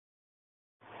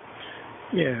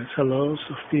Yes, hello,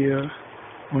 Sophia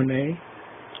Monet.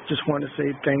 Just want to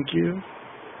say thank you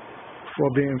for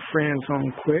being friends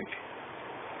on quick.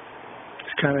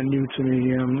 It's kind of new to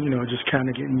me, just kind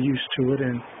of getting used to it.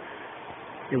 And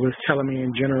it was telling me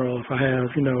in general if I have,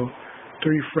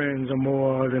 three friends or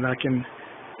more, then I can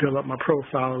build up my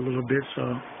profile a little bit. So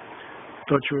I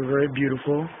thought you were very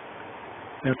beautiful.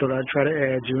 And I thought I'd try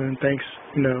to add you. And thanks,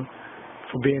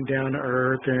 for being down to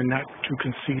earth and not too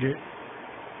conceited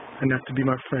enough to be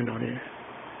my friend on here.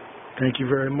 Thank you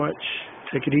very much.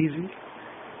 Take it easy.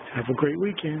 Have a great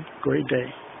weekend. Great day.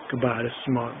 Goodbye. This is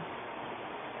Marvin.